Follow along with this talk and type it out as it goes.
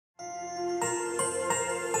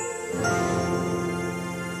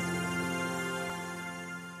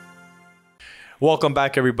Welcome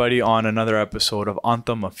back, everybody, on another episode of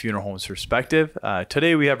Antim, a Funeral Home's Perspective.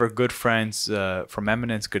 Today, we have our good friends from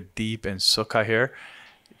Eminence, Gurdeep and Sukh here.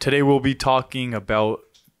 Today, we'll be talking about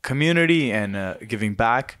community and giving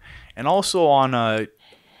back, and also on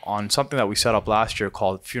something that we set up last year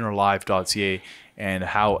called FuneralLive.ca and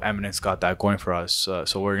how Eminence got that going for us.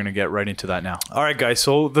 So we're going to get right into that now. All right, guys.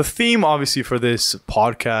 So the theme, obviously, for this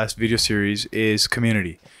podcast video series is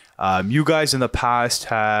community. You guys in the past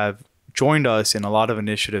have joined us in a lot of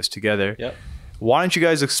initiatives together. Yep. Why don't you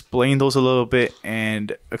guys explain those a little bit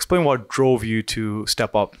and explain what drove you to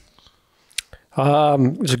step up?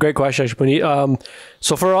 It's a great question, actually.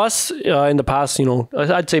 So for us, in the past,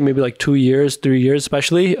 I'd say maybe like 2 years, 3 years,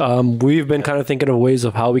 especially, we've been kind of thinking of ways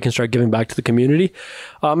of how we can start giving back to the community.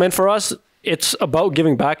 And for us, it's about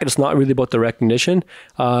giving back, and it's not really about the recognition.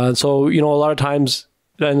 So, a lot of times,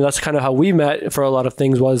 and that's kind of how we met for a lot of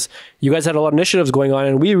things, was you guys had a lot of initiatives going on,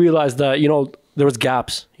 and we realized that, there was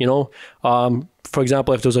gaps, for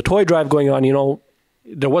example, if there was a toy drive going on,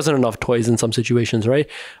 there wasn't enough toys in some situations, right?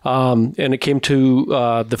 And it came to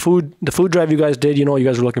the food drive you guys did, you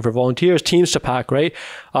guys were looking for volunteers, teams to pack, right?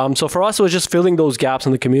 So for us, it was just filling those gaps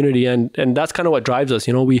in the community, and that's kind of what drives us.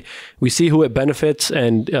 We see who it benefits,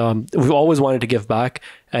 and we've always wanted to give back.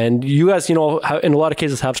 And you guys, in a lot of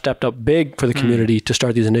cases have stepped up big for the community to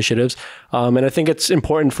start these initiatives. And I think it's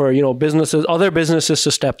important for, other businesses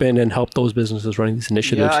to step in and help those businesses running these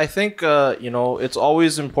initiatives. Yeah, I think, it's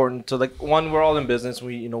always important to, we're all in business,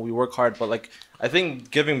 we work hard, but I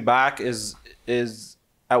think giving back is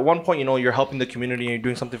at one point, you're helping the community and you're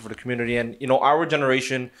doing something for the community. And, our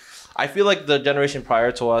generation, I feel like the generation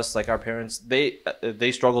prior to us, like our parents, they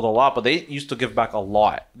struggled a lot, but they used to give back a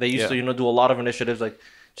lot. They used to, do a lot of initiatives, like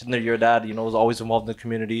Chinder, your dad, was always involved in the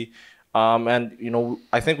community. And,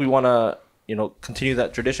 I think we want to, continue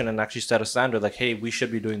that tradition and actually set a standard like, hey, we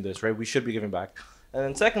should be doing this, right? We should be giving back. And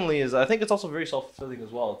then secondly is I think it's also very self-fulfilling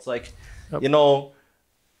as well. It's like,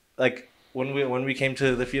 like when we came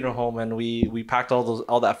to the funeral home and we packed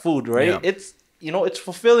all that food, right? Yeah. It's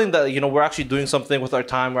fulfilling that, we're actually doing something with our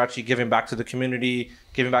time. We're actually giving back to the community,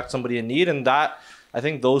 giving back to somebody in need. And that, I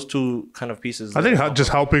think those two kind of pieces. I think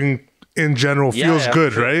just helping in general feels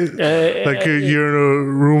good, right? Like you're in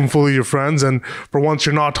a room full of your friends, and for once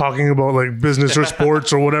you're not talking about like business or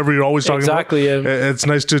sports or whatever you're always talking about. It's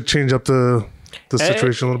nice to change up the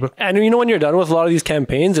situation a little bit. And when you're done with a lot of these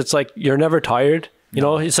campaigns, it's like you're never tired.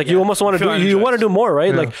 It's like you almost want to you want to do more,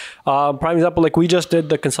 right? Yeah. Like prime example, like we just did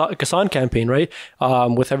the Kisan campaign, right?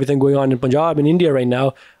 With everything going on in Punjab and India right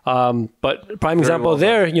now. But prime example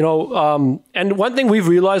there, and one thing we've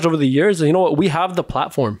realized over the years is, we have the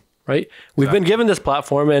platform. Right? We've been given this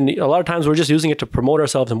platform, and a lot of times we're just using it to promote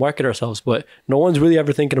ourselves and market ourselves, but no one's really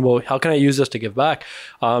ever thinking about how can I use this to give back.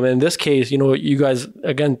 In this case, you guys,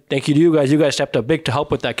 again, thank you to you guys. You guys stepped up big to help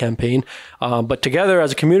with that campaign. But together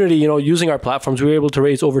as a community, using our platforms, we were able to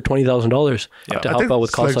raise over $20,000 to help out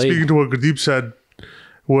with Khalsa Aid. Speaking to what Gurdeep said,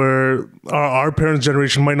 where our parents'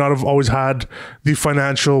 generation might not have always had the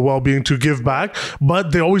financial well-being to give back,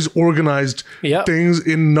 but they always organized things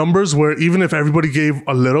in numbers where even if everybody gave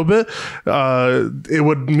a little bit, it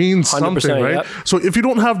would mean something, right? Yep. So if you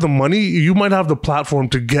don't have the money, you might have the platform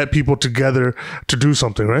to get people together to do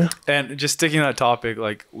something, right? And just sticking on that topic,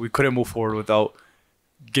 like we couldn't move forward without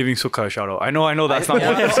giving Sukh a shout out. I know that's not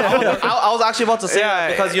one. I was actually about to say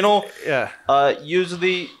that because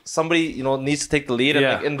usually somebody needs to take the lead, and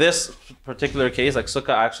like in this particular case, like Sukh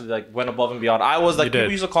actually went above and beyond. I was like, people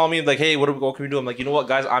used to call me like, hey, what can we do? I'm like, you know what,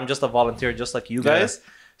 guys, I'm just a volunteer, just like you guys.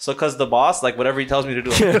 So because the boss, like whatever he tells me to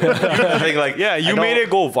do, you made it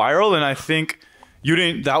go viral, and I think you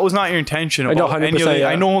didn't. That was not your intention. I know 100%.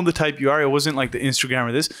 I know the type you are. It wasn't like the Instagram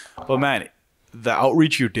or this, but man, the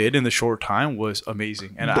outreach you did in the short time was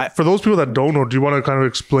amazing. And for those people that don't know, do you want to kind of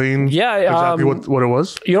explain exactly what it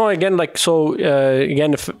was? Again,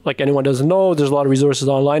 again, if like anyone doesn't know, there's a lot of resources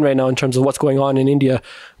online right now in terms of what's going on in India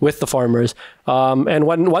with the farmers. And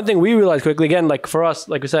one thing we realized quickly, again, like for us,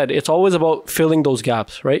 like we said, it's always about filling those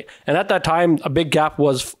gaps, right? And at that time, a big gap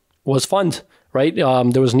was funds. Right,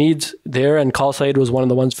 there was needs there, and Khalsa Aid was one of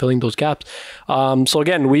the ones filling those gaps. So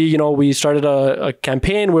again, we started a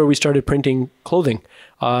campaign where we started printing clothing,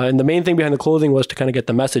 and the main thing behind the clothing was to kind of get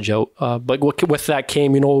the message out. But with that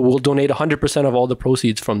came, we'll donate 100% of all the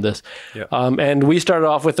proceeds from this. Yeah. And we started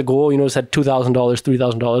off with the goal, said $2,000,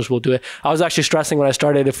 $3,000, we'll do it. I was actually stressing when I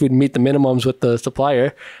started if we'd meet the minimums with the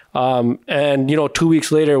supplier, and 2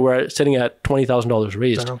 weeks later we're sitting at $20,000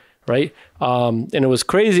 raised. Uh-huh. Right. And it was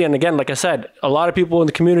crazy. And again, like I said, a lot of people in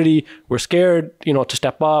the community were scared, to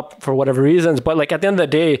step up for whatever reasons. But like at the end of the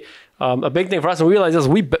day, a big thing for us, and we realized is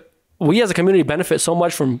we as a community benefit so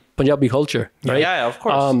much from Punjabi culture, right? Yeah, of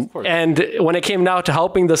course. Of course. And when it came now to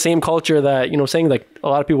helping the same culture that, saying like a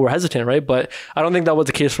lot of people were hesitant, right? But I don't think that was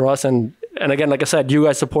the case for us. And again, like I said, you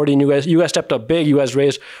guys supporting, you guys stepped up big. You guys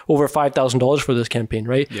raised over $5,000 for this campaign,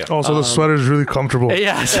 right? Yeah. Also, the sweater is really comfortable.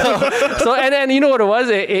 Yeah. So and you know what it was?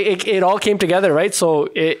 It all came together, right? So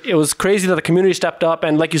it was crazy that the community stepped up.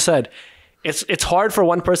 And like you said, it's hard for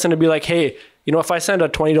one person to be like, hey, if I send a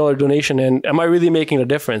 $20 donation, and am I really making a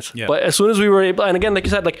difference? Yeah. But as soon as we were able, and again, like you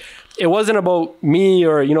said, like it wasn't about me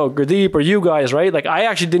or, Gurdeep or you guys, right? Like I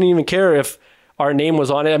actually didn't even care if our name was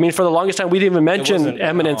on it. I mean, for the longest time, we didn't even mention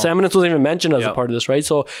Eminence. Eminence wasn't even mentioned as a part of this, right?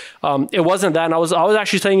 So it wasn't that. And I was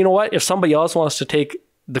actually saying, you know what? If somebody else wants to take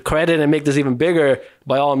the credit and make this even bigger,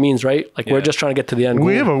 by all means, right? Like we're just trying to get to the end goal.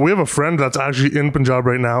 We have a friend that's actually in Punjab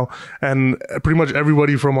right now, and pretty much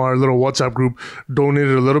everybody from our little WhatsApp group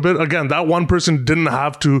donated a little bit. Again, that one person didn't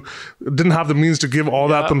have the means to give all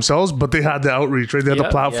that themselves, but they had the outreach, right? They had the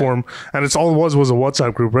platform, and it's all it was a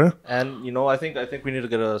WhatsApp group, right? And I think we need to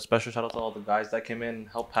get a special shout out to all the guys that came in,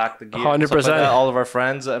 help pack the gear, 100%. Like that, all of our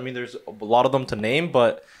friends. I mean, there's a lot of them to name,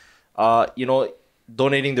 but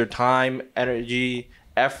donating their time, energy,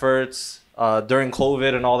 efforts during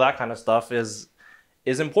COVID and all that kind of stuff is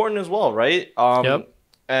important as well, right?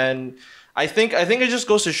 And I think it just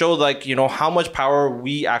goes to show, like, how much power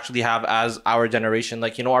we actually have as our generation.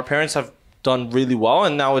 Like, our parents have done really well,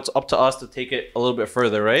 and now it's up to us to take it a little bit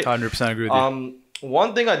further, right? 100% agree with you.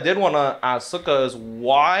 One thing I did want to ask Sukha is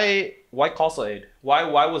why Khalsa Aid?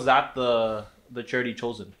 Why was that the charity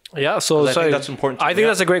chosen? Yeah, so I think that's important. I think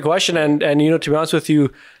that's a great question, and to be honest with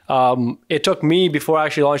you, it took me, before I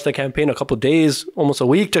actually launched the campaign, a couple of days, almost a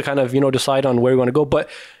week, to kind of decide on where we want to go. But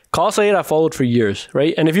Khalsa Aid I followed for years,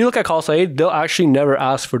 right? And if you look at Khalsa Aid, they'll actually never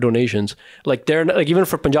ask for donations. Like they're like, even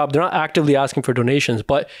for Punjab, they're not actively asking for donations.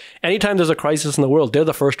 But anytime there's a crisis in the world, they're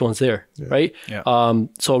the first ones there, right? Yeah.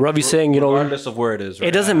 So Ravi's saying, regardless of where it is, right?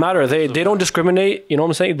 It doesn't matter. They don't discriminate. You know what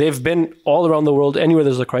I'm saying? They've been all around the world, anywhere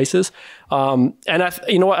there's a crisis. And I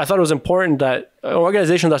thought it was important that an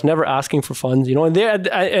organization that's never asking for funds,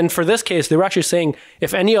 and for this case, they were actually saying,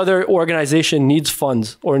 if any other organization needs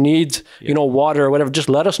funds or needs, water or whatever, just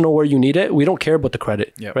let us know where you need it. We don't care about the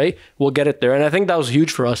credit, right? We'll get it there. And I think that was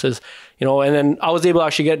huge for us and then I was able to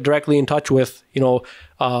actually get directly in touch with,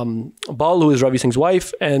 Bal, who is Ravi Singh's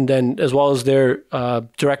wife, and then as well as their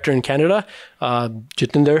director in Canada,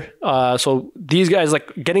 Jitinder. So these guys,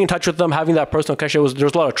 like getting in touch with them, having that personal connection,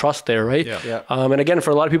 there's a lot of trust there, right? Yeah. And again, for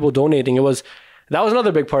a lot of people donating, that was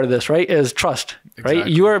another big part of this, right? Is trust, right?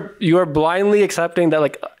 You are blindly accepting that,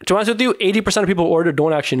 like, to be honest with you, 80% of people who ordered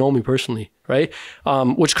don't actually know me personally, right?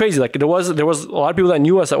 Which is crazy. Like there was a lot of people that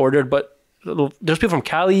knew us that ordered, but there's people from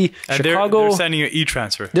Cali, and Chicago. They're sending you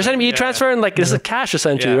e-transfer. They're sending me e-transfer, and like this is cash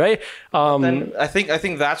essentially, right? And I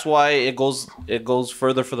think that's why it goes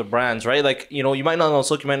further for the brands, right? Like, you might not know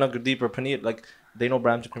Sukh, you might not know Gurdeep or Paneer, like they know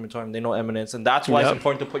Brahms Crematorium, they know Eminence, and that's why it's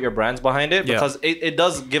important to put your brands behind it, because it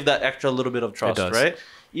does give that extra little bit of trust, right?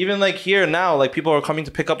 Even like here now, like people are coming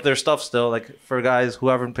to pick up their stuff still. Like for guys who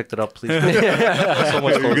haven't picked it up, please. So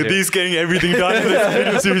much Gurdeep's getting everything done in this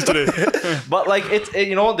video series today. But like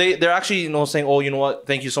they're actually saying, oh, you know what,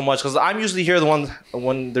 thank you so much, because I'm usually here the ones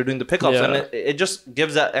when they're doing the pickups, and it just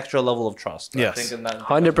gives that extra level of trust. Yes, I think in that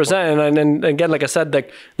 100%. And again, like I said,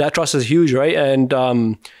 like that trust is huge, right?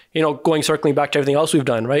 And circling back to everything else we've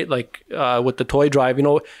done, right? Like with the toy drive,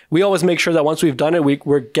 we always make sure that once we've done it,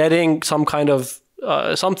 we're getting some kind of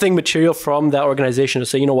something material from that organization to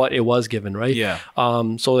say, it was given, right? Yeah.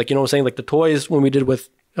 So like, I'm saying, like the toys, when we did with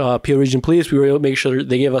Peel Region Police, we were able to make sure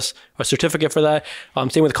they gave us a certificate for that.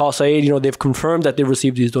 Same with Khalsa Aid, they've confirmed that they've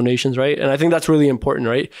received these donations, right? And I think that's really important,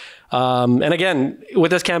 right? And again,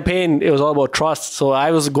 with this campaign, it was all about trust. So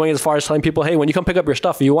I was going as far as telling people, hey, when you come pick up your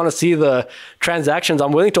stuff, if you want to see the transactions,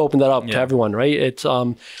 I'm willing to open that up to everyone, right? It's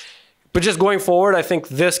but just going forward, I think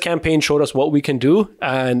this campaign showed us what we can do.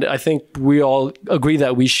 And I think we all agree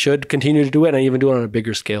that we should continue to do it and even do it on a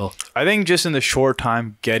bigger scale. I think just in the short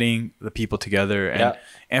time, getting the people together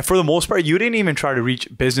and for the most part, you didn't even try to reach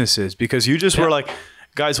businesses, because you just were like,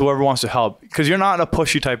 guys, whoever wants to help, because you're not a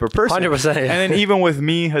pushy type of person. 100%. And then even with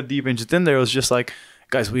me, Gurdeep, and Jitinder, it was just like,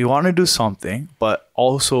 guys, we want to do something, but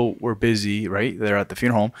also we're busy, right? They're at the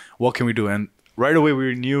funeral home. What can we do? And right away,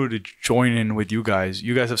 we knew to join in with you guys.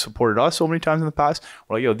 You guys have supported us so many times in the past.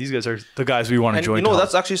 We're like, these guys are the guys we want to join.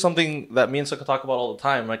 That's actually something that me and Sukha talk about all the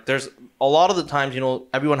time. Like, there's a lot of the times,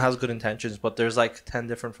 everyone has good intentions, but there's like 10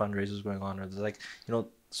 different fundraisers going on, or there's like,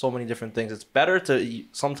 so many different things. It's better to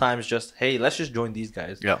sometimes just, hey, let's just join these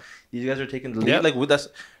guys. Yeah. These guys are taking the lead. Like with us,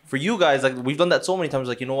 for you guys, like we've done that so many times.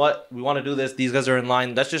 Like, you know what, we want to do this. These guys are in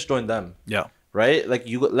line. Let's just join them. Yeah. Right. Like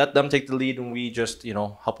you let them take the lead, and we just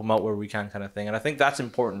help them out where we can, kind of thing. And I think that's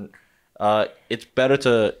important. It's better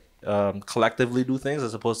to collectively do things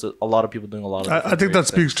as opposed to a lot of people doing a lot of. I think that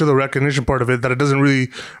speaks to the recognition part of it, that it doesn't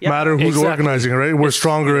really matter who's organizing, right? We're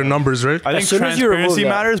stronger in numbers, right? I think transparency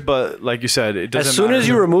matters, but like you said, it doesn't. As soon as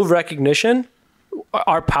you remove recognition,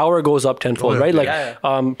 our power goes up tenfold, right? Like,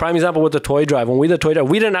 prime example with the toy drive. When we did the toy drive,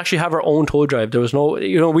 we didn't actually have our own toy drive. There was no,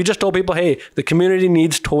 we just told people, hey, the community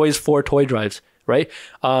needs toys for toy drives, right?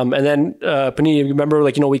 And then, Pani, you remember,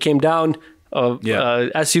 like, we came down,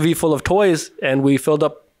 SUV full of toys, and we filled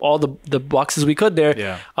up all the boxes we could there.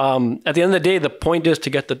 Yeah. At the end of the day, the point is to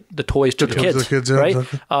get the toys to the kids, right?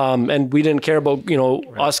 Exactly. And we didn't care about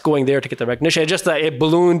us going there to get the recognition. It's just that it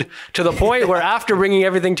ballooned to the point where after bringing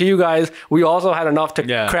everything to you guys, we also had enough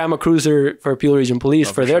to cram a cruiser for Peel Region Police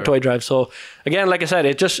for their toy drive. So again, like I said,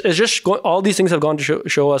 it's just all these things have gone to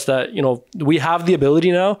show us that we have the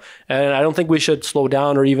ability now, and I don't think we should slow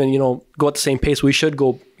down or even go at the same pace. We should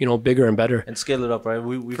go bigger and better and scale it up, right?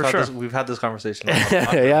 We've had this conversation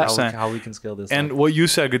how we can scale this and up. What you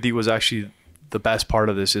said, Gurdeep, was actually the best part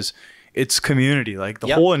of this is it's community. Like the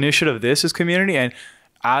whole initiative of this is community, and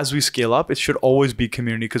as we scale up, it should always be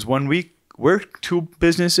community, because when we're two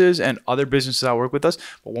businesses and other businesses that work with us,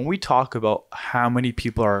 but when we talk about how many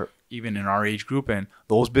people are even in our age group and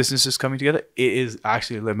those businesses coming together, it is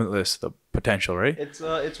actually limitless, the potential, right? It's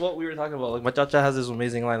what we were talking about. Like, my chacha has this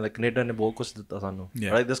amazing line, like, right?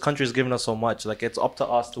 This country has given us so much. Like, it's up to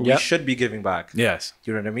us we should be giving back. Yes.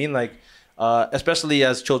 You know what I mean? Like, especially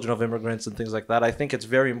as children of immigrants and things like that, I think it's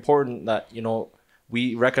very important that,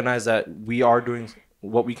 we recognize that we are doing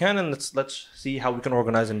what we can, and let's see how we can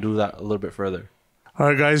organize and do that a little bit further. All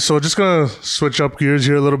right, guys. So just going to switch up gears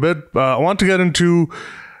here a little bit. I want to get into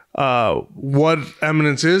what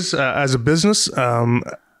Eminence is as a business,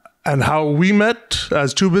 and how we met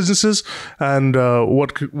as two businesses, and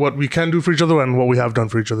what we can do for each other and what we have done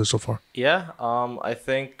for each other so far. I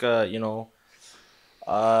think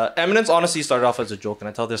Eminence honestly started off as a joke, and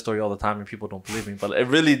I tell this story all the time and people don't believe me, but it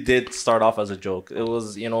really did start off as a joke. It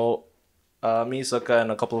was me, Sukha,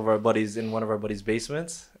 and a couple of our buddies in one of our buddies'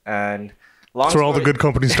 basements, and that's where all the good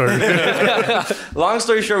companies started. Long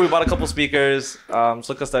story short, we bought a couple speakers.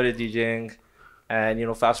 Sukha started DJing,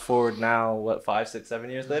 and fast forward now, what, 5, 6, 7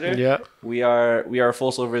 years later? Yeah, we are a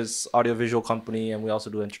full service audiovisual company, and we also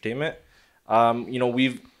do entertainment.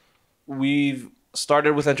 We've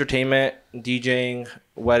started with entertainment, DJing,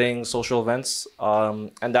 weddings, social events,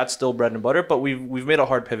 and that's still bread and butter. But we've made a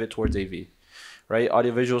hard pivot towards AV, right?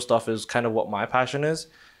 Audiovisual stuff is kind of what my passion is.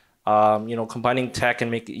 Combining tech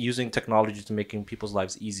and using technology to making people's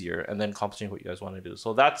lives easier, and then accomplishing what you guys want to do.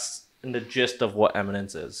 So that's in the gist of what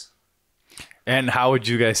Eminence is. And how would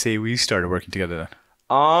you guys say we started working together then?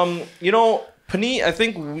 Pani, I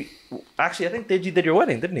think Deji did your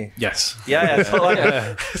wedding, didn't he? Yes. Yeah.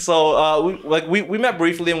 So we met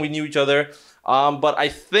briefly and we knew each other. But I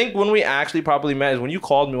think when we actually properly met is when you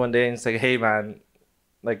called me one day and said, "Hey man,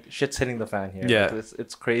 like shit's hitting the fan here. Yeah. Like,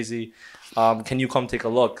 it's crazy. Can you come take a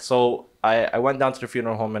look?" So I went down to the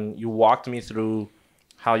funeral home and you walked me through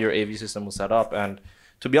how your AV system was set up, and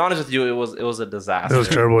to be honest with you, it was a disaster. It was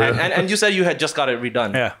terrible. And you said you had just got it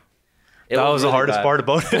redone. Yeah. That was the hardest part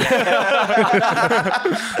about it.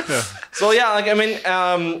 So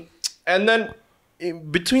and then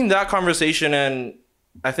between that conversation and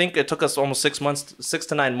I think it took us almost 6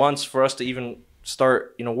 to 9 months for us to even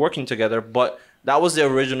start, working together. But that was the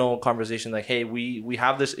original conversation. Like, hey, we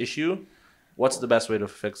have this issue. What's the best way to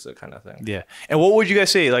fix it, kind of thing? Yeah. And what would you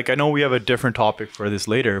guys say? Like, I know we have a different topic for this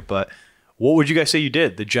later, but what would you guys say you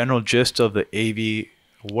did? The general gist of the AV.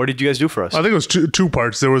 What did you guys do for us? I think it was two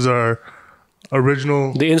parts. There was our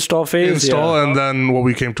original the install phase, and then what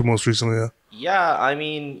we came to most recently. Yeah, I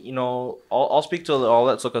mean, I'll speak to I'll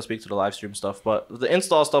let Sukha speak to the live stream stuff, but the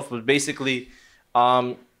install stuff was basically,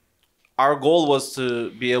 our goal was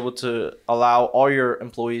to be able to allow all your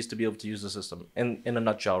employees to be able to use the system in a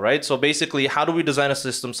nutshell, right? So basically, how do we design a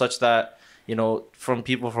system such that, from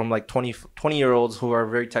people from like 20-year-olds who are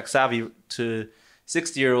very tech savvy to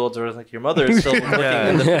 60-year-olds or like your mother is still working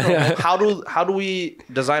in the how do we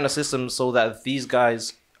design a system so that these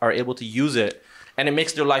guys are able to use it and it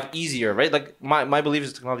makes their life easier, right? Like my belief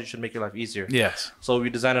is technology should make your life easier. Yes. So we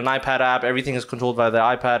designed an iPad app. Everything is controlled by the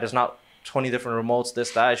iPad. It's not 20 different remotes,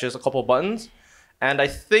 this, that. It's just a couple buttons. And I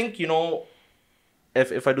think,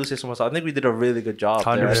 if I do say so myself, I think we did a really good job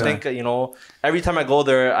there. I think, every time I go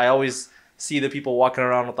there, I always see the people walking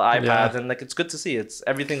around with the iPads, and like it's good to see. It's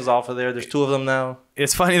everything's off of there. There's 2 of them now.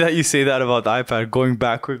 It's funny that you say that about the iPad. Going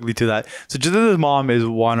back quickly to that, so Jitend's mom is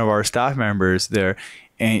one of our staff members there.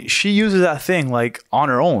 And she uses that thing like on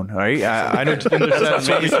her own, right? I know Jitendra said that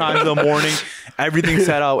so many times in the morning, everything's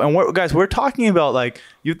set out. And guys, we're talking about like,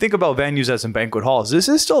 you think about venues as in banquet halls. This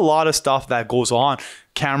is still a lot of stuff that goes on.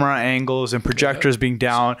 Camera angles and projectors being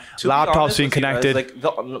down, laptops being connected. Guys,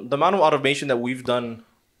 like the amount of automation that we've done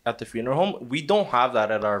at the funeral home, we don't have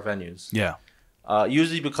that at our venues. Yeah.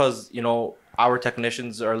 Usually because, you know, our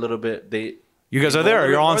technicians are a little bit, you guys are there.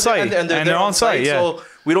 You're on site, and they're on site. Yeah. So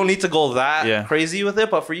we don't need to go that crazy with it.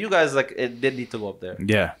 But for you guys, like it did need to go up there.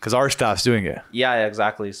 Yeah, because our staff's doing it. Yeah,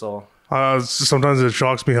 exactly. So sometimes it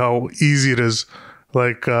shocks me how easy it is.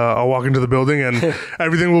 Like I'll walk into the building and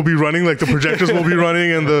everything will be running, like the projectors will be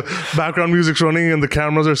running and the background music's running and the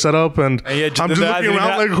cameras are set up and I'm just looking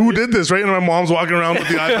around like, who did this, right? And my mom's walking around with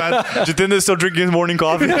the iPad. Jatinder's still drinking his morning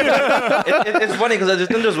coffee. It's funny because at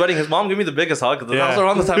Jatinder's wedding, his mom gave me the biggest hug. That was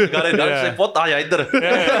around the time we got it done. She's like, what?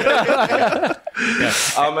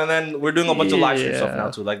 And then we're doing a bunch of live stream stuff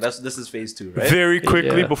now too. Like this is phase 2, right? Very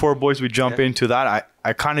quickly before boys we jump into that,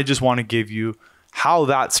 I kind of just want to give you how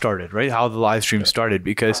that started, right? How the live stream started,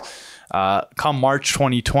 because come March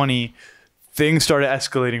 2020, things started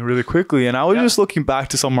escalating really quickly. And I was just looking back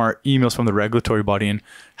to some of our emails from the regulatory body and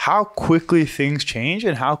how quickly things change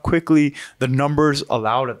and how quickly the numbers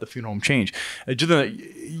allowed at the funeral home change.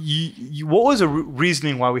 What was the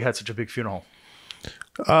reasoning why we had such a big funeral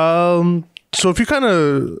home? So if you kind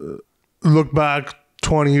of look back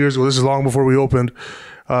 20 years ago, this is long before we opened,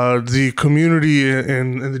 the community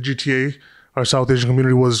in the GTA, our South Asian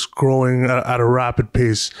community, was growing at a rapid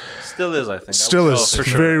pace. Still is, I think. Still is, for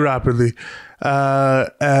sure. Very rapidly.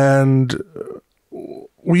 And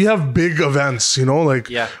we have big events, you know, like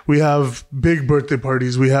we have big birthday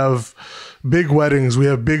parties, we have big weddings, we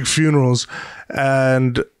have big funerals.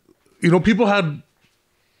 And, you know, people had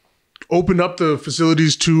opened up the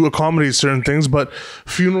facilities to accommodate certain things, but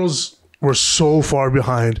funerals were so far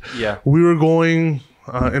behind. Yeah. We were going...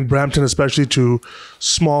 in Brampton, especially, to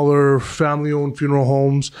smaller family-owned funeral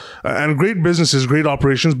homes and great businesses, great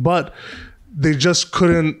operations, but they just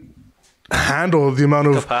couldn't handle the amount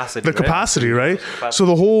of capacity, right? So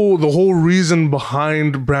the whole reason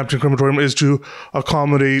behind Brampton Crematorium is to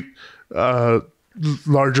accommodate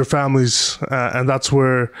larger families, and that's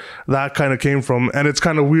where that kind of came from. And it's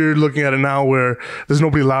kind of weird looking at it now, where there's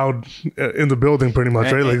nobody allowed in the building, pretty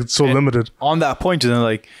much, right? Like it's so limited. On that point, and then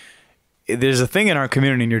like. There's a thing in our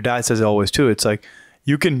community, and your dad says it always too. It's like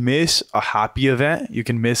you can miss a happy event, you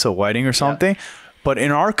can miss a wedding or something, but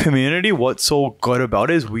in our community, what's so good about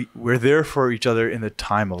it is we're there for each other in the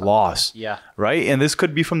time of loss. Yeah. Right. And this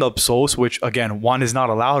could be from the absos, which again, one is not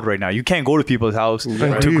allowed right now. You can't go to people's house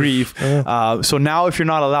to grieve. Yeah. So now, if you're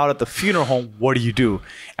not allowed at the funeral home, what do?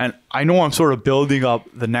 And I know I'm sort of building up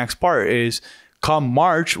the next part is. Come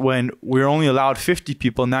March, when we're only allowed 50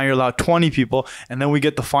 people, now you're allowed 20 people, and then we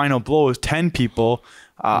get the final blow is 10 people.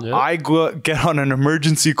 I get on an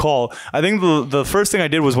emergency call. I think the first thing I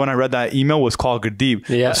did was when I read that email was call Gurdeep.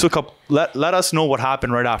 Yeah. Sukh, let us know what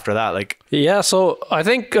happened right after that. Like, so I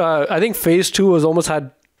think phase 2 was almost had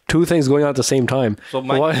 2 things going on at the same time. So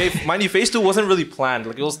mind you, phase 2 wasn't really planned.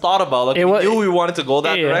 Like it was thought about. Like we knew we wanted to go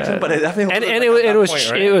that direction, but it definitely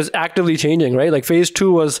it was actively changing, right? Like phase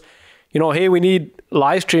 2 was, you know, hey, we need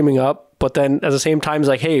live streaming up, but then at the same time, it's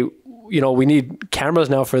like, hey, you know, we need cameras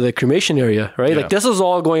now for the cremation area, right? Like this is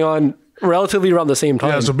all going on relatively around the same time.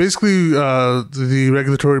 Yeah, so basically the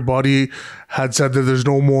regulatory body had said that there's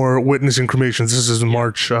no more witnessing cremations. This is in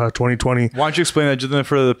March 2020. Why don't you explain that just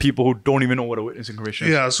for the people who don't even know what a witnessing cremation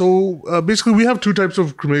is? Yeah, so basically we have 2 types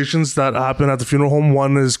of cremations that happen at the funeral home.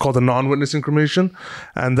 One is called a non-witnessing cremation,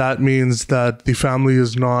 and that means that the family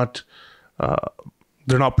is not...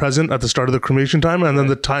 they're not present at the start of the cremation time, and then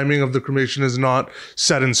the timing of the cremation is not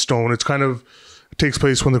set in stone. It's kind of takes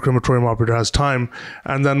place when the crematorium operator has time.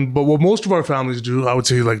 And then, but what most of our families do, I would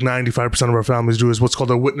say like 95% of our families do, is what's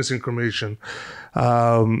called a witnessing cremation.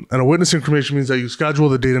 And a witnessing cremation means that you schedule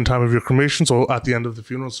the date and time of your cremation, so at the end of the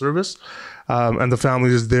funeral service, and the family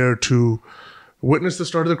is there to witness the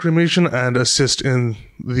start of the cremation and assist in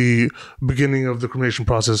the beginning of the cremation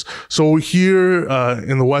process. So here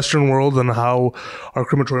in the Western world and how our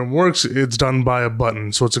crematorium works, it's done by a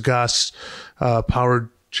button. So it's a gas powered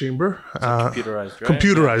chamber. Computerized, right?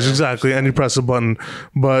 Computerized, exactly. And you press a button.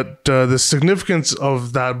 But the significance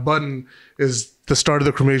of that button is the start of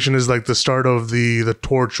the cremation is like the start of the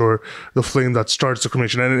torch or the flame that starts the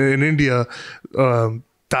cremation. And in India,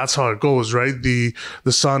 that's how it goes, right? The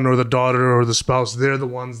son or the daughter or the spouse, they're the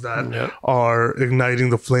ones that are igniting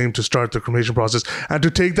the flame to start the cremation process. And to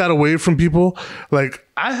take that away from people, like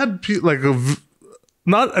I had like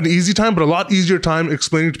not an easy time, but a lot easier time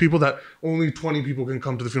explaining to people that only 20 people can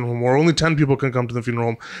come to the funeral home or only 10 people can come to the funeral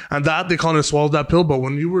home. And that they kind of swallowed that pill. But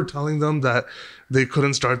when you were telling them that they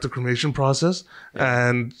couldn't start the cremation process,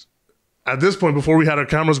 and at this point, before we had our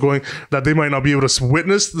cameras going, that they might not be able to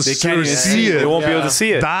witness the see it. They won't be able to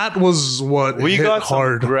see it. That was what we hit got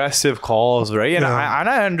hard. Some aggressive calls, right? And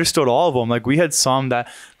I understood all of them. Like we had some that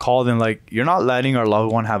called in, like, you're not letting our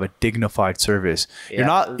loved one have a dignified service. You're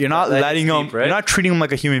not letting them. Right? You're not treating them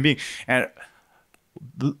like a human being. And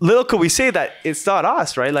little could we say that it's not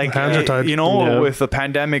us, right? Like with the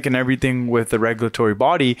pandemic and everything with the regulatory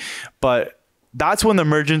body, but that's when the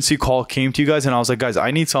emergency call came to you guys, and I was like, guys,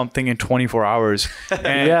 I need something in 24 hours. And,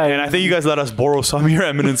 and I think you guys let us borrow some of your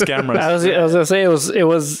Eminence cameras. I was gonna say it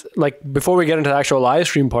was like, before we get into the actual live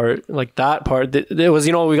stream part, like that part, it was,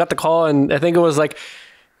 we got the call, and I think it was like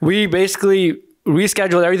we basically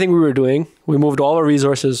rescheduled everything we were doing. We moved all our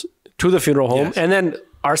resources to the funeral home, and then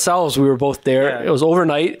ourselves, we were both there. It was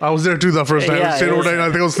overnight. I was there too the first night. I stayed overnight.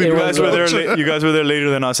 I think I was sleeping. You guys were there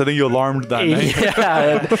later than us. I think you alarmed that night.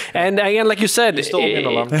 Yeah, and again, like you said, you still an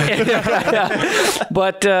alarm.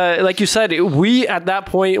 But like you said, we at that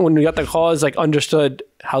point when we got the calls, like understood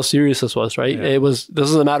how serious this was, right? This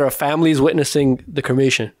is a matter of families witnessing the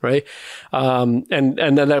cremation, right? And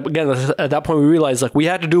then again, at that point, we realized like we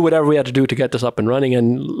had to do whatever we had to do to get this up and running.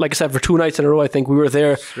 And like I said, for 2 nights in a row, I think we were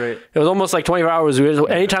there. It was almost like 24 hours.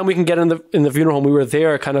 Anytime we can get in the funeral home, we were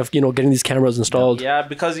there, kind of getting these cameras installed. Yeah,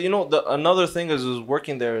 because another thing is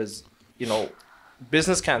working there is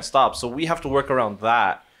business can't stop, so we have to work around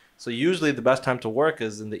that. So usually the best time to work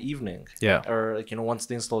is in the evening. Yeah. Or like, once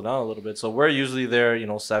things slow down a little bit. So we're usually there,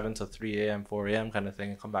 7 to 3 a.m., 4 a.m. kind of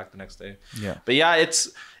thing, and come back the next day. Yeah. But yeah,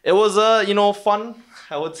 it was a, fun,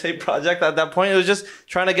 I would say, project at that point. It was just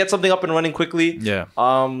trying to get something up and running quickly. Yeah.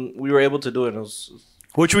 We were able to do it. It was,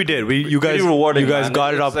 which we did. You guys rewarding. You guys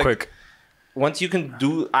got it up quick. Once you can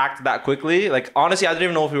act that quickly, like honestly, I didn't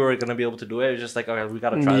even know if we were gonna be able to do it. It was just like, okay, we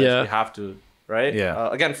gotta try this. We have to, right?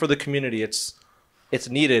 Yeah. Again, for the community, it's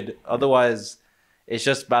needed. Otherwise, it's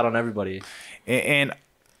just bad on everybody. And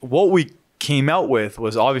what we came out with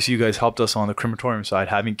was, obviously you guys helped us on the crematorium side,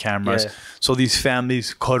 having cameras. So these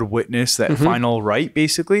families could witness that final rite,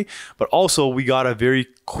 basically. But also we got a very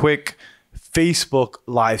quick Facebook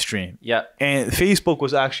live stream. Yeah. And Facebook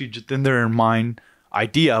was actually just in their mind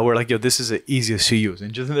idea. We're like, this is the easiest to use.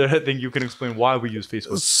 And just I think you can explain why we use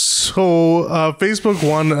Facebook. So Facebook,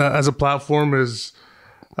 one, as a platform is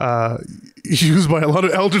used by a lot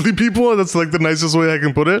of elderly people. That's like the nicest way I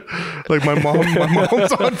can put it. Like my mom's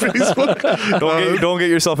on Facebook. Don't get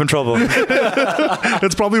yourself in trouble.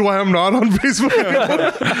 That's probably why I'm not on Facebook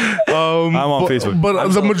anymore. I'm on Facebook. But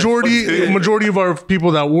the majority of our people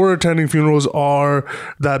that were attending funerals are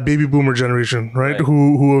that baby boomer generation, right?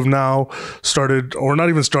 Who have now started, or not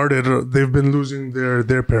even started, they've been losing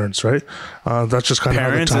their parents, right? That's just kind of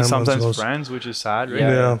parents and sometimes friends, which is sad, right?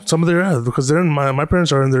 Yeah. Some of their because they're my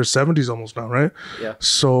parents are in their 70s almost now, right? Yeah.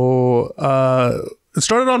 So it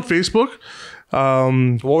started on Facebook.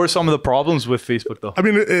 What were some of the problems with Facebook though? I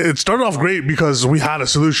mean, it started off great because we had a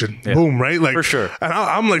solution. Yeah. Boom, right? Like, for sure. And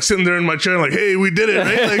I'm like sitting there in my chair like, hey, we did it,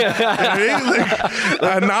 right?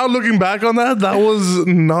 And now looking back on that was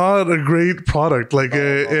not a great product. Like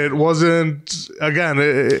it wasn't, again.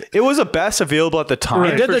 It was the best available at the time.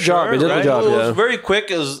 It did the job. It did the job. It was very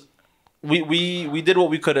quick. It was, we did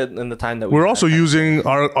what we could in the time that we were also using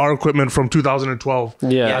our equipment from 2012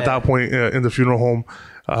 at that point in the funeral home.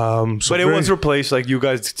 But it was replaced. Like you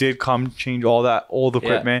guys did come change all that old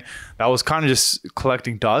equipment that was kind of just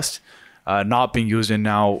collecting dust, not being used, and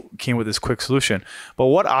now came with this quick solution. But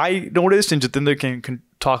what I noticed, and Jatinder can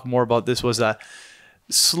talk more about this, was that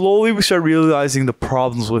slowly we started realizing the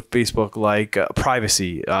problems with Facebook, like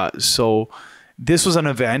privacy. So this was an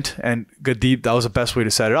event, and Gurdeep, that was the best way to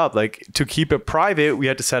set it up. Like, to keep it private, we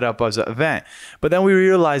had to set it up as an event. But then we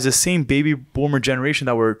realized the same baby boomer generation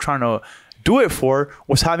that we're trying to do it for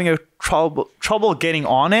was having a trouble getting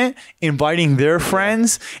on it, inviting their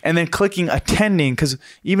friends, and then clicking attending, because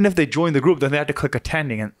even if they joined the group, then they had to click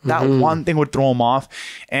attending, and that one thing would throw them off.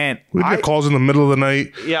 And we'd get calls in the middle of the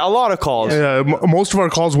night. Yeah, a lot of calls. Yeah, most of our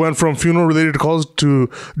calls went from funeral related calls to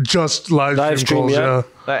just live stream calls. Yeah.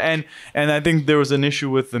 And I think there was an issue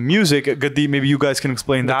with the music. Gurdeep, maybe you guys can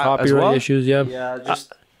explain that as well. Copyright issues, yeah,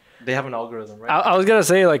 just they have an algorithm, right? I was gonna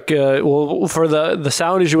say, like, for the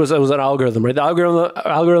sound issue, it was an algorithm, right? The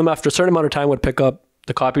algorithm after a certain amount of time would pick up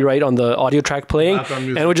the copyright on the audio track playing,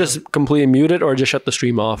 and it would just completely mute it or just shut the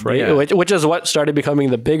stream off, right? Yeah. Which is what started becoming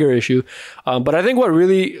the bigger issue. But I think what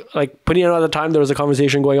really, like, putting it at the time, there was a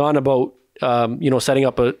conversation going on about setting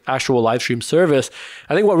up an actual live stream service.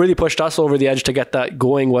 I think what really pushed us over the edge to get that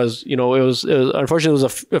going was, it was unfortunately, it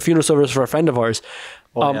was a funeral service for a friend of ours.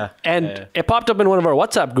 It popped up in one of our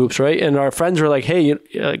WhatsApp groups, right? And our friends were like, hey,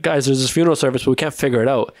 guys, there's this funeral service, but we can't figure it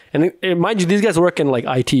out. And mind you, these guys work in like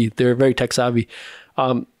IT. They're very tech savvy.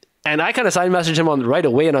 And I kind of side messaged him on right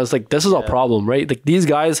away, and I was like, this is a problem, right? Like, these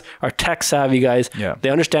guys are tech savvy guys. Yeah. They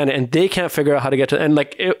understand it, and they can't figure out how to get to, and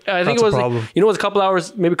like, I think it was, it was a couple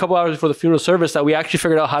hours before the funeral service that we actually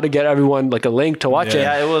figured out how to get everyone like a link to watch it.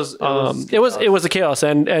 Yeah, it was a chaos.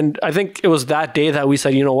 And I think it was that day that we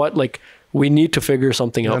said, you know what, like, we need to figure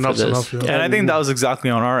something out for this. And I think that was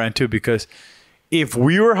exactly on our end too, because if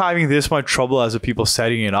we were having this much trouble as the people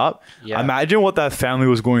setting it up, imagine what that family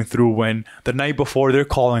was going through when the night before they're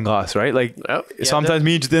calling us, right? Like sometimes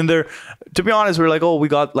me and Jatinder, to be honest, we're like, oh, we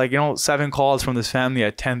got 7 calls from this family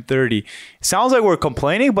at 10:30. It sounds like we're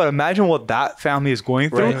complaining, but imagine what that family is going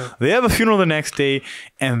through. Right. They have a funeral the next day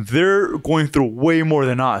and they're going through way more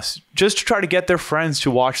than us just to try to get their friends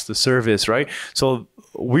to watch the service, right? So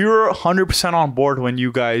we were 100% on board when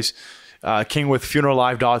you guys came with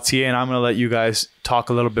FuneralLive.ca, and I'm going to let you guys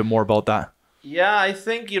talk a little bit more about that. Yeah, I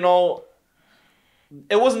think, it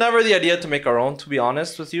was never the idea to make our own, to be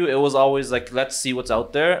honest with you. It was always like, let's see what's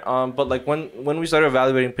out there. But like when we started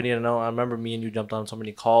evaluating Pinita, I remember me and you jumped on so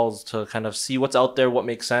many calls to kind of see what's out there, what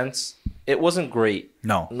makes sense. It wasn't great.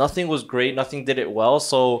 No. Nothing was great. Nothing did it well.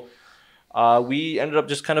 So we ended up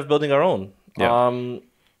just kind of building our own. Yeah.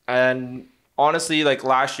 And honestly, like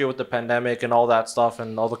last year with the pandemic and all that stuff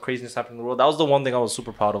and all the craziness happening in the world, that was the one thing I was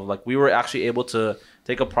super proud of. Like, we were actually able to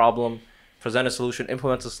take a problem, present a solution,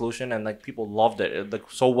 implement a solution, and like people loved it. It like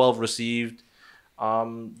so well received.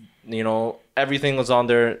 Everything was on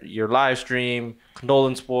there. Your live stream,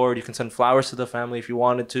 condolence board. You can send flowers to the family if you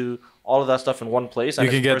wanted to. All of that stuff in one place. You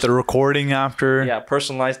can get the recording after. Yeah,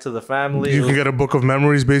 personalized to the family. You can get a book of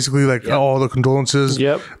memories, basically, like all the condolences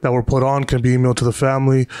that were put on can be emailed to the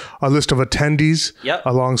family. A list of attendees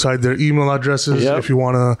alongside their email addresses if you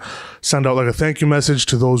want to send out like a thank you message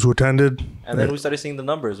to those who attended. And then we started seeing the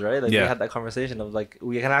numbers, right? Like we had that conversation of like,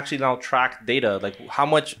 we can actually now track data, like how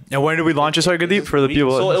much. And when did we launch this, Gurdeep, for the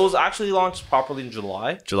people? So it was actually launched properly in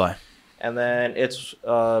July. And then it's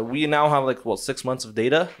we now have like 6 months of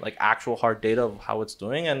data, like actual hard data of how it's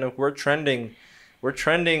doing, and we're trending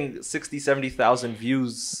 60,000-70,000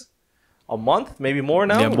 views a month, maybe more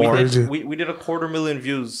now. Yeah, more. We did 250,000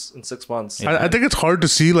 views in 6 months. I think it's hard to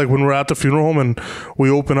see, like when we're at the funeral home and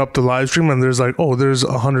we open up the live stream and there's like, oh, there's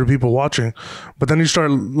 100 people watching, but then you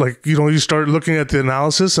start like you start looking at the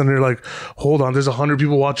analysis and you're like, hold on, there's 100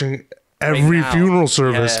 people watching every funeral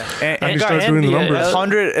service, and you start doing the numbers.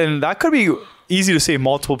 100, and that could be easy to say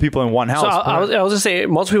multiple people in one house. So I was just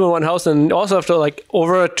saying multiple people in one house, and also after like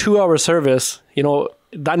over a 2-hour service,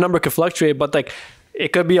 that number could fluctuate, but like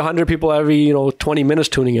it could be 100 people every 20 minutes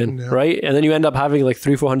tuning in, right? And then you end up having like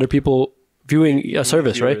 300-400 people viewing a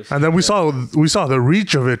service, right? And then we saw the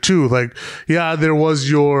reach of it too. Like, there was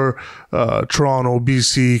your Toronto,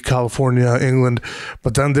 BC, California, England,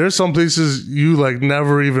 but then there's some places you like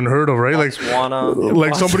never even heard of, right? Botswana.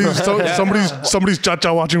 Like somebody's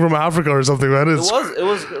cha-cha watching from Africa or something. That is. It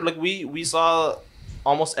was like we saw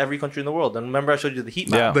almost every country in the world. And remember, I showed you the heat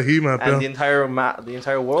map. The heat map, and the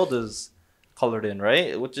entire world is colored in,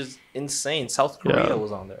 right? Which is insane. South Korea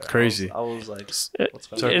was on there. Crazy. I was like, what's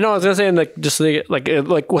going on? I was gonna say, like, just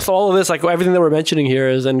like with all of this, like everything that we're mentioning here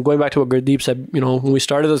is, and going back to what Gurdeep said, when we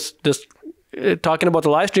started this talking about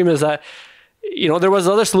the live stream, is that there was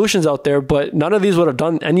other solutions out there, but none of these would have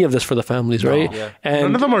done any of this for the families, right? Yeah. And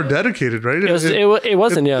none of them are dedicated, right? It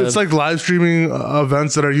wasn't. It's like live streaming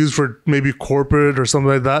events that are used for maybe corporate or something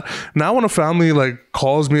like that. Now, when a family like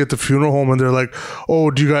calls me at the funeral home and they're like,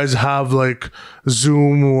 "Oh, do you guys have like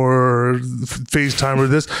Zoom or FaceTime or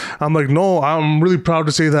this?" I'm like, "No, I'm really proud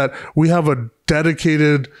to say that we have a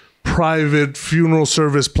dedicated private funeral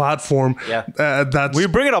service platform." That's we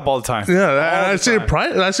bring it up all the time. I say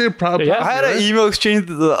proud. I had an email exchange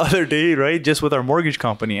the other day, right, just with our mortgage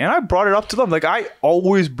company, and I brought it up to them. Like, I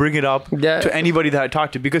always bring it up to anybody that I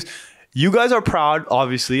talk to, because you guys are proud,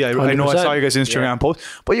 obviously. I know I saw you guys' Instagram post,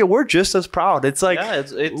 but we're just as proud. It's like,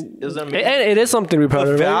 it's amazing. And it is something to be proud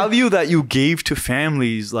of. The value that you gave to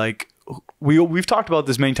families, like we've talked about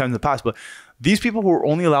this many times in the past, but these people who were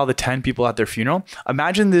only allowed the 10 people at their funeral,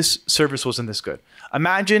 imagine this service wasn't this good.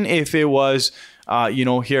 Imagine if it was,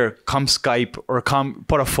 here, come Skype or come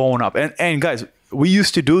put a phone up. And guys, we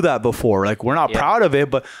used to do that before. Like, we're not proud of it,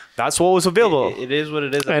 but that's what was available. It is what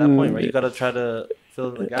it is at that point, right? You got to try to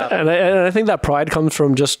fill in the gap. And I think that pride comes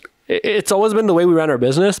from just, it's always been the way we ran our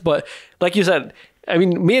business. But like you said, I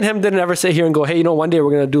mean, me and him didn't ever sit here and go, hey, one day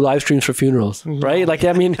we're going to do live streams for funerals, right? Like,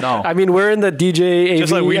 I mean, we're in the DJ, AV,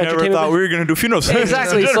 just like we never thought we were going to do funerals.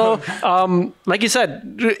 Exactly. So, like you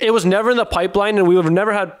said, it was never in the pipeline, and we would have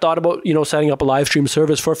never had thought about, setting up a live stream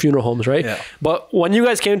service for funeral homes, right? Yeah. But when you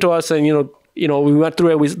guys came to us and, we went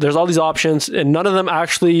through it, there's all these options, and none of them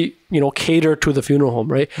actually, cater to the funeral home,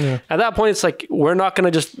 right? Yeah. At that point, it's like, we're not going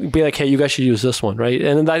to just be like, hey, you guys should use this one, right?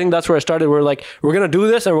 And I think that's where I started. We're like, we're going to do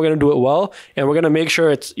this, and we're going to do it well, and we're going to make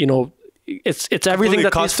sure it's, it's everything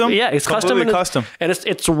that custom. It's custom, and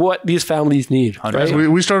it's what these families need. Right?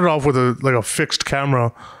 We started off with a fixed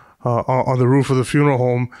camera on the roof of the funeral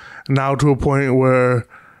home, now to a point where,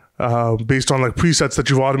 based on like presets that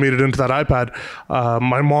you've automated into that iPad,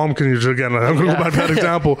 my mom can use it again. I'm going to go back to that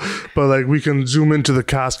example, but like we can zoom into the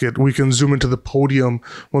casket, we can zoom into the podium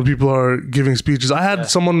when people are giving speeches. I had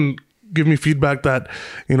someone give me feedback that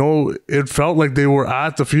it felt like they were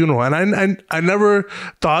at the funeral, and I never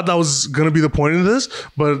thought that was going to be the point of this,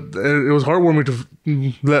 but it was heartwarming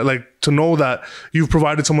to know that you've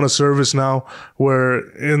provided someone a service now where,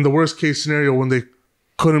 in the worst case scenario, when they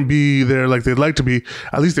couldn't be there like they'd like to be,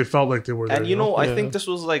 at least they felt like they were there. And I think this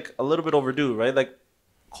was like a little bit overdue, right? Like,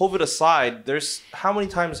 COVID aside, there's how many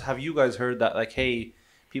times have you guys heard that, like, hey,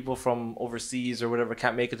 people from overseas or whatever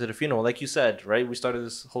can't make it to the funeral? Like you said, right? We started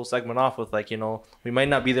this whole segment off with like, we might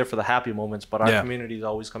not be there for the happy moments, but our community is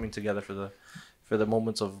always coming together for the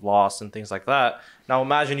moments of loss and things like that. Now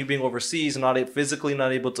imagine you being overseas and physically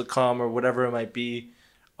not able to come or whatever it might be.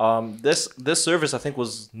 This service, I think,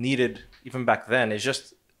 was needed even back then. It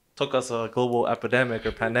just took us a global epidemic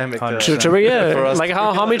or pandemic for us. Like,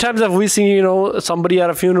 how many times have we seen somebody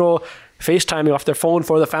at a funeral FaceTiming off their phone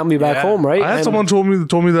for the family back home, right? I had someone told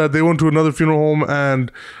me that they went to another funeral home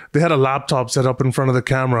and they had a laptop set up in front of the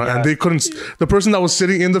camera, and they couldn't. The person that was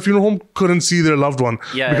sitting in the funeral home couldn't see their loved one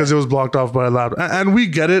because it was blocked off by a laptop. And we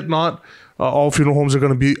get it. Not all funeral homes are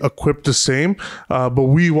going to be equipped the same, but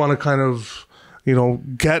we want to kind of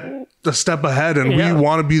get a step ahead, and we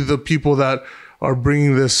want to be the people that are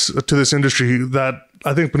bringing this to this industry that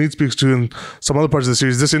I think Puneet speaks to in some other parts of the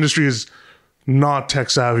series. This industry is not tech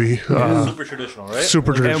savvy. Super traditional, right?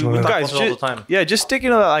 Super traditional. And guys, just sticking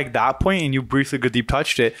to that point, and you briefly, Gurdeep,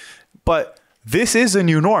 touched it, but this is a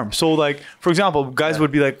new norm. So like, for example, guys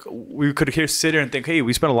would be like, we could sit here and think, hey,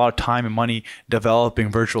 we spent a lot of time and money developing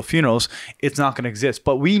virtual funerals. It's not going to exist.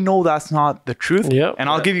 But we know that's not the truth. Yep. And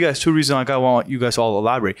I'll give you guys two reasons like I want you guys all to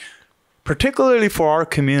elaborate. Particularly for our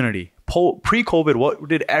community, pre-COVID, what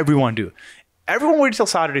did everyone do? Everyone waited till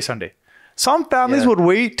Saturday, Sunday. Some families would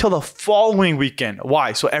wait till the following weekend.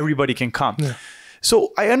 Why? So everybody can come. Yeah.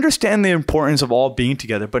 So I understand the importance of all being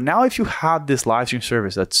together. But now if you have this live stream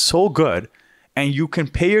service that's so good, and you can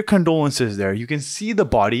pay your condolences there, you can see the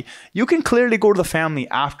body, you can clearly go to the family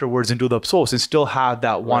afterwards and do the absolves and still have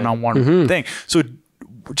that one-on-one thing. So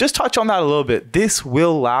just touch on that a little bit. This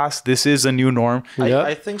will last. This is a new norm.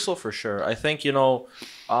 I think so, for sure. I think,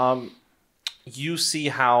 you see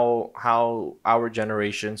how our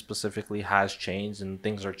generation specifically has changed and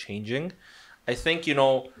things are changing. I think,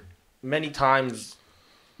 many times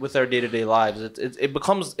with our day-to-day lives, it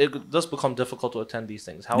does become difficult to attend these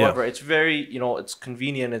things. However, it's very, it's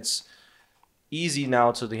convenient. It's easy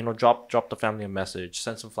now to, drop the family a message,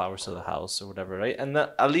 send some flowers to the house or whatever, right? And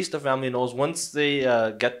at least the family knows once they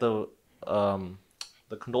get the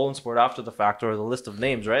condolence board after the fact, or the list of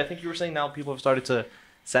names, right? I think you were saying now people have started to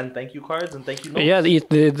send thank you cards and thank you notes. Yeah,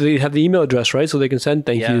 they have the email address, right? So they can send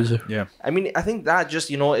thank yous. Yeah. I mean, I think that just,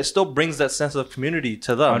 it still brings that sense of community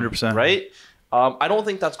to them. 100%. Right? I don't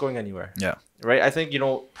think that's going anywhere. Yeah. Right? I think,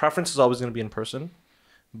 preference is always going to be in person,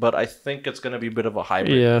 but I think it's going to be a bit of a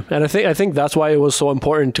hybrid. Yeah. And I think that's why it was so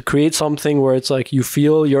important to create something where it's like you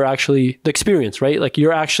feel you're actually the experience, right? Like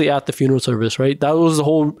you're actually at the funeral service, right? That was the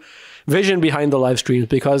whole vision behind the live streams,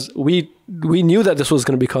 because we knew that this was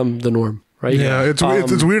going to become the norm. Right? Yeah,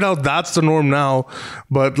 it's weird how that's the norm now.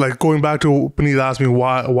 But like going back to Puneet asked me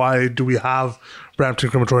why do we have Brampton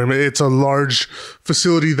Crematorium? It's a large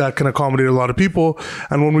facility that can accommodate a lot of people.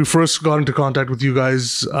 And when we first got into contact with you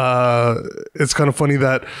guys, it's kind of funny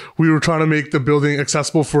that we were trying to make the building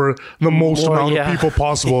accessible for the most amount of people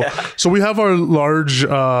possible. So we have our large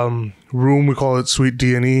room, we call it Suite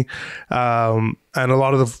D&E, and a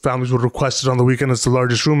lot of the families would request it on the weekend. It's the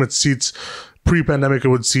largest room. It seats, pre-pandemic, it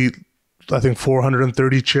would seat I think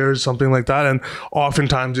 430 chairs, something like that. And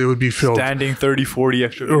oftentimes it would be filled. Standing 30, 40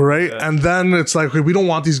 extra. Right. And then it's like, okay, we don't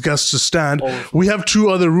want these guests to stand. Overflow. We have 2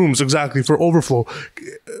 other rooms exactly for overflow.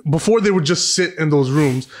 Before they would just sit in those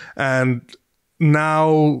rooms, and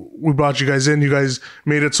now we brought you guys in. You guys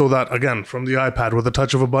made it so that, again, from the iPad with a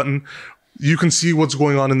touch of a button, you can see what's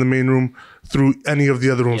going on in the main room through any of the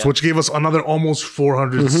other rooms, which gave us another almost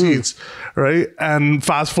 400 seats, right? And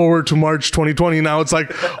fast forward to March 2020, now it's like,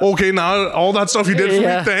 okay, now all that stuff you did for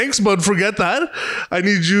me, thanks, but forget that. I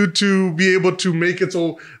need you to be able to make it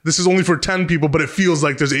so this is only for 10 people, but it feels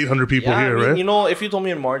like there's 800 people here, right? You know, if you told me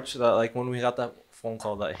in March that, like, when we got that phone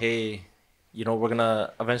call that, hey, you know, we're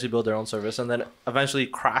gonna eventually build our own service, and then eventually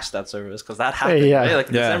crash that service, because that happened, right? Like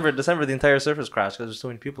December, the entire service crashed because there's so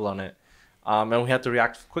many people on it. And we had to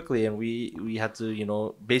react quickly, and we had to, you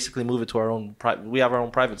know, basically move it to our own we have our own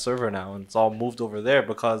private server now, and it's all moved over there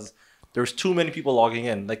because there's too many people logging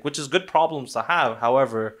in, like, which is good problems to have.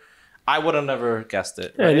 However, I would have never guessed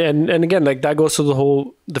it. Right? And again, like, that goes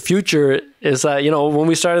to the future is that, you know, when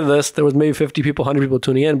we started this, there was maybe 50 people, 100 people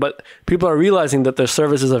tuning in, but people are realizing that their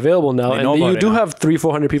service is available now. And you do have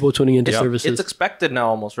 300-400 people tuning into services. It's expected now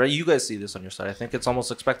almost, right? You guys see this on your site. I think it's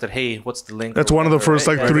almost expected. Hey, what's the link? That's one of the first,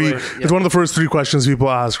 right? It's one of the first 3 questions people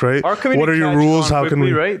ask, right? What are your rules? How can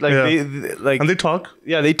we, right? Like, and they talk.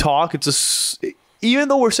 Yeah, they talk. It's even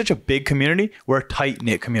though we're such a big community, we're a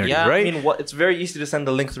tight-knit community, right? I mean, it's very easy to send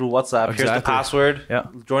the link through WhatsApp. Exactly. Here's the password. Yeah.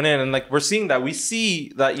 Join in. And, like, we're seeing that. We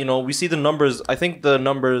see that, you know, we see the numbers. I think the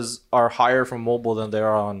numbers are higher from mobile than they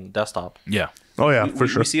are on desktop. Yeah. Oh, yeah, for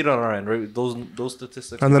sure. We see it on our end, right? Those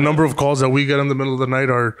statistics. And the number of calls that we get in the middle of the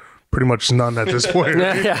night are pretty much none at this point.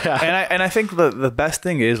 And I think the best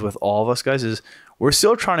thing is with all of us guys is we're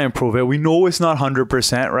still trying to improve it. We know it's not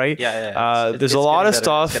 100%, right? There's a lot of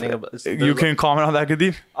stuff. You can comment on that,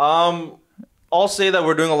 Gurdeep? I'll say that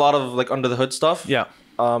we're doing a lot of, like, under the hood stuff. Yeah.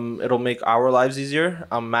 It'll make our lives easier.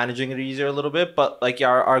 Managing it easier a little bit. But, like,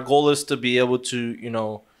 our goal is to be able to, you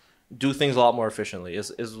know, do things a lot more efficiently.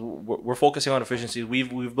 We're focusing on efficiency.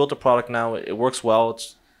 We've built a product now. It works well.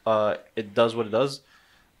 It does what it does.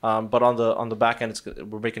 But on the back end,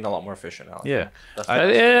 we're making it a lot more efficient now. Yeah,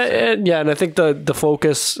 and I think the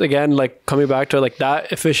focus, again, like, coming back to, like,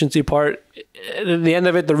 that efficiency part. At the end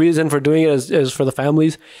of it, the reason for doing it is for the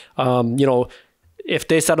families. You know, if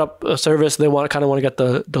they set up a service, they want to get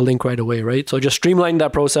the link right away, right? So just streamline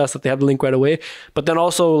that process that they have the link right away. But then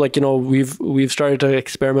also, like, you know, we've started to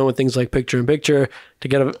experiment with things like picture-in-picture to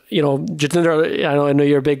get a, you know, Jatinder, I know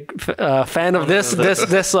you're a big fan of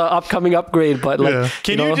this upcoming upgrade, but, like,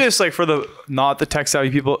 can you just, like, for the not the tech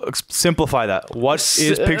savvy people, simplify that? What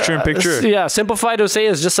is picture-in-picture? Yeah, simplified to say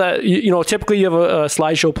is just that, you know, typically you have a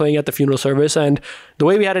slideshow playing at the funeral service, and the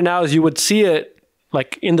way we had it now is you would see it,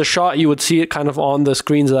 like, in the shot, you would see it kind of on the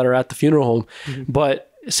screens that are at the funeral home. But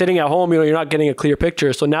sitting at home, you know, you're not getting a clear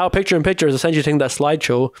picture. So now picture-in-picture is essentially taking that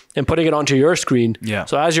slideshow and putting it onto your screen. Yeah.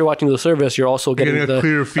 So as you're watching the service, you're also getting a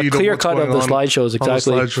clear cut of the slideshows.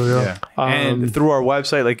 Exactly. And through our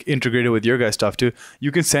website, like, integrated with your guys' stuff too,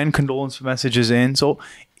 you can send condolence messages in. So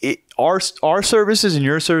our services and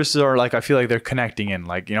your services are, like, I feel like they're connecting in,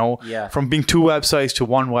 like, you know, from being 2 websites to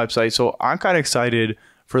 1 website. So I'm kind of excited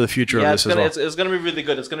for the future of this as well. It's going to be really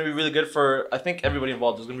good. It's going to be really good for, I think, everybody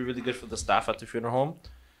involved. It's going to be really good for the staff at the funeral home.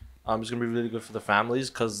 It's going to be really good for the families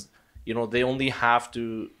because, you know, they only have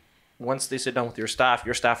to, once they sit down with your staff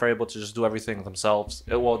are able to just do everything themselves.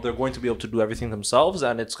 Well, they're going to be able to do everything themselves,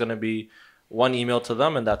 and it's going to be 1 email to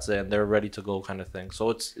them, and that's it. And they're ready to go, kind of thing.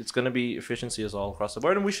 So it's going to be efficiency is all across the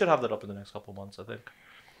board, and we should have that up in the next couple of months, I think.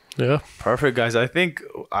 Yeah. Perfect, guys. I think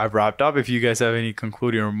I've wrapped up. If you guys have any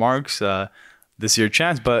concluding remarks, this is your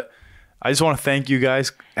chance. But I just want to thank you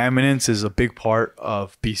guys. Eminence is a big part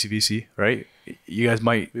of PCVC, right? You guys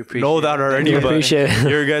might know that already, but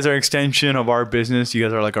you guys are an extension of our business. You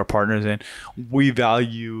guys are like our partners, and we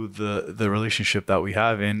value the relationship that we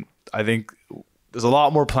have. And I think there's a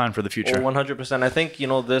lot more planned for the future. 100%. I think, you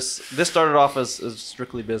know, this started off as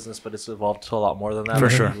strictly business, but it's evolved to a lot more than that. For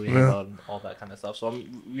sure. All that kind of stuff. So,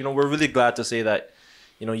 you know, we're really glad to say that,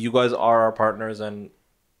 you know, you guys are our partners, and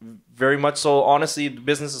very much so. Honestly, the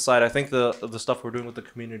business aside, I think the stuff we're doing with the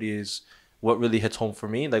community is what really hits home for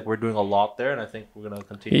me. Like, we're doing a lot there, and I think we're gonna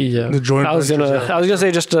continue. Yeah, I was gonna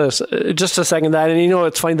say just to second that. And, you know,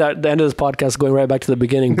 it's funny that the end of this podcast is going right back to the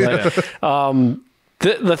beginning, but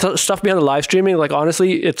the stuff behind the live streaming, like,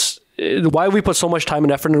 honestly, it's why we put so much time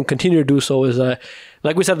and effort and continue to do so is that,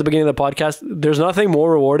 like we said at the beginning of the podcast, there's nothing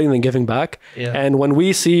more rewarding than giving back. And when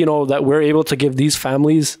we see, you know, that we're able to give these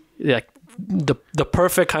families, like, the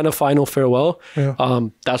perfect kind of final farewell.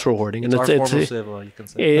 That's rewarding, It's and our it's formal civil, you can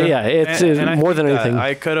say. yeah, it's I more think than anything.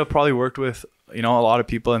 I could have probably worked with, you know, a lot of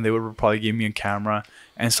people, and they would probably give me a camera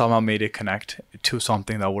and somehow made it connect to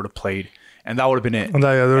something that would have played, and that would have been it. And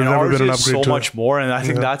there would never been an is upgrade so to much more, and I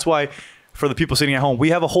think that's why, for the people sitting at home, we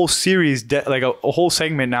have a whole series, like a whole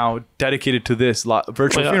segment now dedicated to this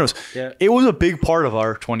virtual funerals. Yeah. It was a big part of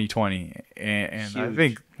our 2020, and I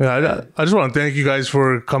think. Yeah, I just want to thank you guys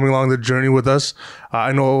for coming along the journey with us.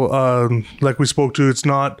 I know, like we spoke to, it's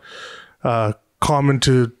not common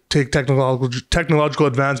to take technological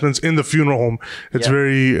advancements in the funeral home. It's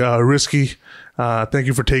very risky. Thank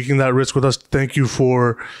you for taking that risk with us. Thank you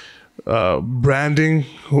for branding,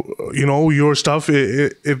 you know, your stuff.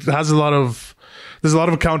 It has there's a lot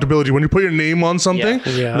of accountability when you put your name on something.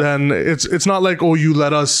 Then it's not like, oh, you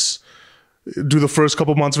let us do the first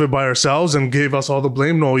couple months of it by ourselves and gave us all the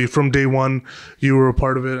blame. No, from day one you were a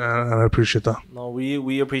part of it, and I appreciate that. No,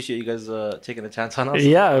 we appreciate you guys taking a chance on us.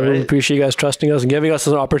 Yeah, right? we appreciate you guys trusting us and giving us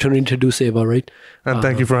an opportunity to do Seva, right? And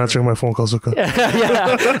thank you for answering my phone call, Sukha.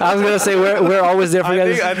 Yeah, I was gonna say we're always there for you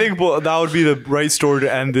guys. I think that would be the right story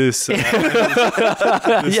to end this,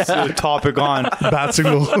 topic on. Bat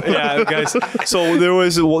signal. Yeah, guys. So there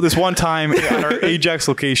was this one time at our Ajax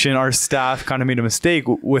location, our staff kind of made a mistake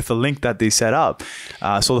with the link that they set up.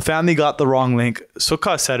 So the family got the wrong link.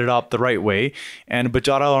 Sukha set it up the right way, and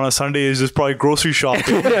Bajara on a Sunday is just probably grocery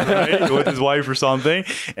shopping right, with his wife or something.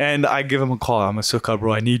 And I give him a call. I'm a Sukha,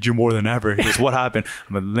 bro. I need you more than ever. He goes, what happened?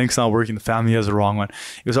 I'm like, the link's not working. The family has the wrong one.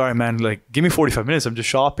 He goes, all right, man. Like, give me 45 minutes. I'm just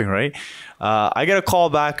shopping, right? I get a call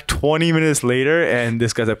back 20 minutes later, and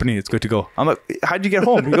this guy's like, Panini, it's good to go. I'm like, how'd you get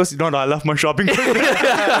home? He goes, no, I left my shopping. It's good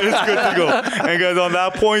to go. And guys, on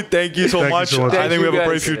that point, thank you so much. You so much. I think we have a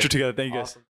bright guys. future together. Thank you guys.